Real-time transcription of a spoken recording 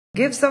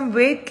Give some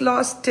weight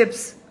loss tips.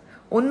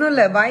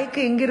 ஒன்னுல்ல bike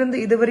இங்கிருந்து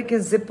இது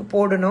வரைக்கும் zip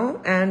போடணும்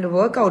and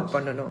work out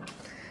பண்ணணும்,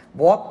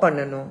 walk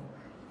பண்ணணும்,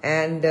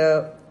 and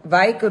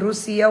bike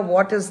ருசியா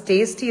what is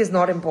tasty is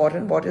not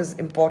important. What is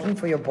important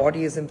for your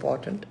body is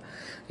important.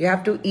 You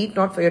have to eat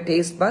not for your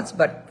taste buds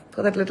but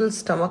for that little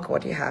stomach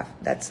what you have.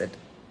 That's it.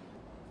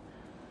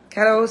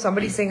 Hello,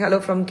 somebody saying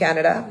hello from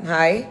Canada.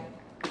 Hi,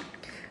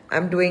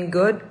 I'm doing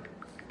good.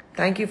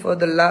 Thank you for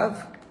the love.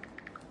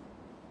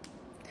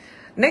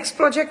 Next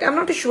project, I'm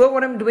not sure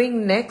what I'm doing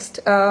next.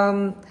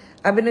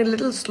 I've been a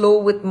little slow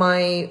with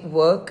my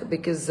work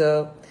because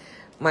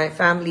my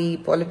family,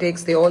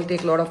 politics, they all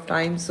take a lot of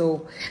time. So,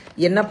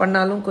 enna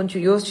pannalum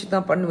konju yosichu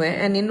dhaan pannuven.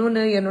 And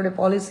innonu enoda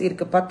policy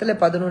irukku 10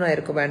 11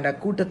 irukku venda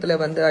kootathula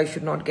vandu I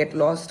should not get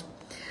lost.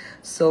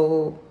 So,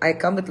 I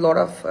come with a lot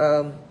of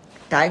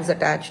tags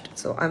attached.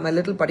 So, I'm a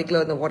little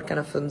particular in what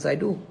kind of films I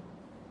do.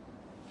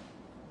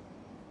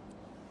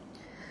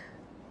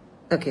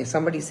 Okay,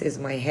 somebody says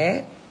my hair.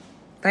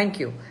 Thank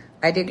you.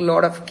 I take a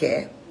lot of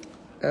care.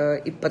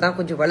 இப்பதான்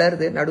கொஞ்சம்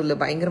வளருது, நடுவுல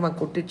பயங்கரமா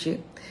கொட்டுச்சு,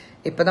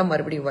 இப்பதான்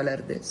மறுபடியும்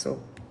வளருது. So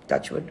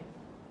touch wood.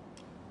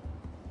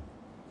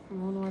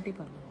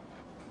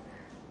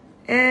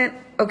 And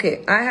okay,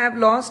 I have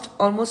lost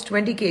almost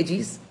 20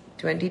 kgs,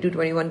 20 to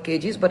 21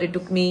 kgs, but it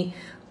took me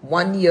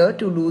 1 year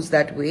to lose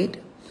that weight.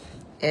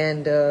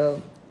 And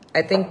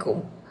I think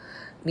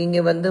நீங்க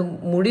வந்து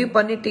முடிவு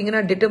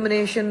பண்ணிட்டீங்கன்னா,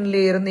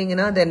 determinationல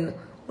இருந்தீங்கன்னா, then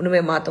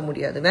ஒண்ணுமே மாத்த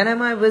முடியாது. When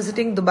am I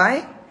visiting Dubai?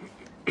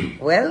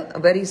 Well,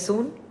 very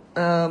soon,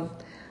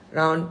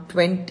 around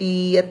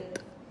 20th,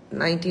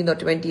 19th or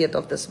 20th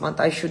of this month,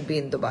 I should be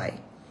in Dubai.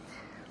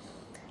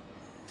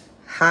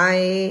 Hi,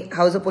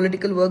 how's the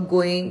political work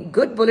going?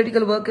 Good,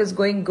 political work is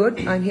going good.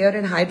 I'm here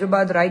in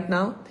Hyderabad right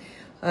now.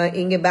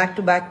 Inge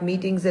back-to-back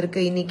meetings,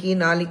 iniki,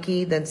 naliki,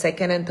 then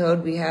second and third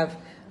we have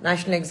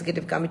National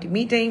Executive Committee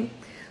meeting.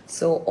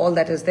 So all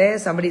that is there.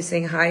 Somebody's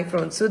saying hi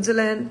from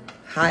Switzerland.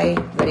 Hi,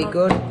 very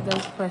good.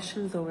 There's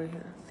questions over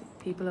here.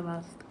 People have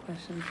asked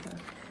questions here.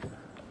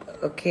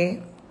 Okay.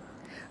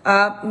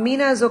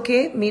 Meena is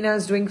okay. Meena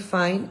is doing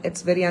fine.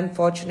 It's very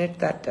unfortunate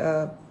that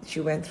she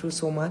went through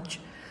so much.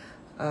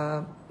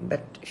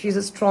 But she's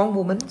a strong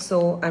woman, so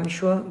I'm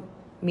sure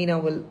Meena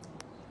will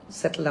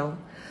settle down.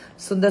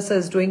 Sundar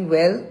is doing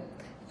well.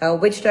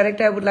 Which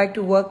director I would like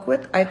to work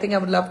with? I think I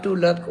would love to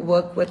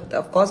work with,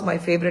 of course, my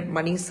favorite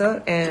Mani sir.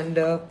 And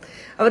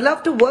I would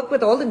love to work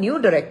with all the new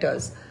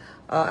directors.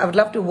 I would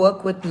love to work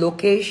with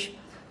Lokesh.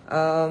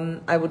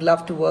 I would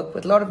love to work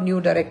with a lot of new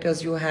directors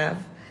you have.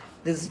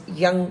 These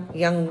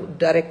young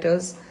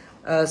directors,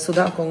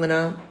 Sudha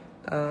Kongana,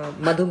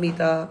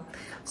 Madhumita.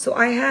 So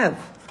I have.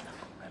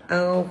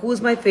 Who's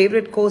my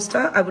favorite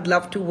co-star? I would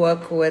love to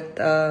work with,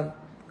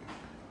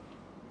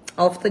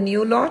 of the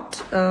new lot,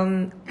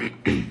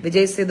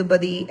 Vijay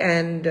Sethupathi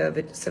and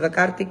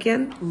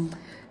Sivakarthikeyan.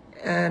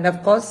 And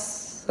of course,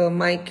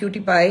 my cutie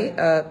pie,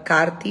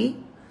 Karthi.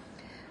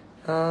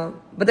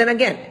 But then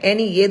again,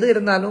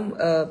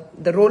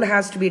 the role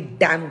has to be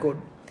damn good.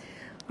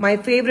 My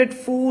favorite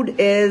food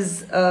is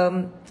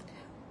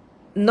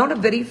not a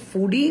very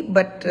foodie,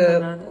 but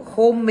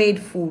homemade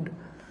food.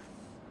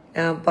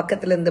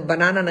 Pakkathila inda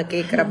banana na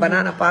kekra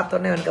banana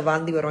paathone enakku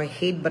vaandi varum. I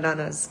hate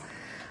bananas.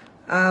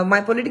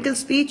 My political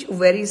speech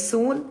very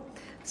soon.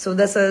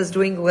 Sundar sir is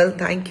doing well.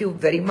 Thank you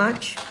very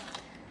much.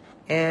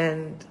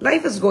 And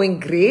life is going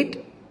great.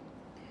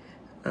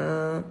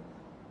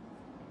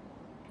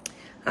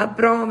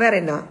 அப்புறம் வேற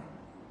என்ன?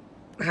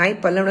 Hi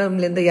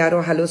பல்லவனம்லேருந்து யாரோ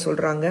hello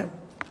சொல்றாங்க.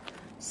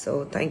 So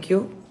thank you.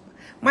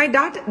 My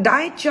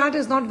diet chart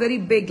is not very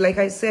big. Like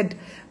I said,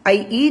 I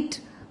eat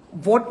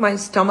what my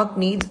stomach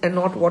needs and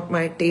not what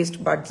my taste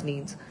buds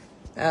needs.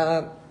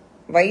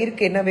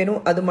 வயிறுக்கு என்ன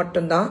வேணும் அது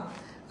மட்டும்தான்,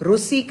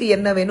 ருசிக்கு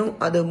என்ன வேணும்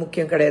அது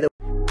முக்கியம் கிடையாது.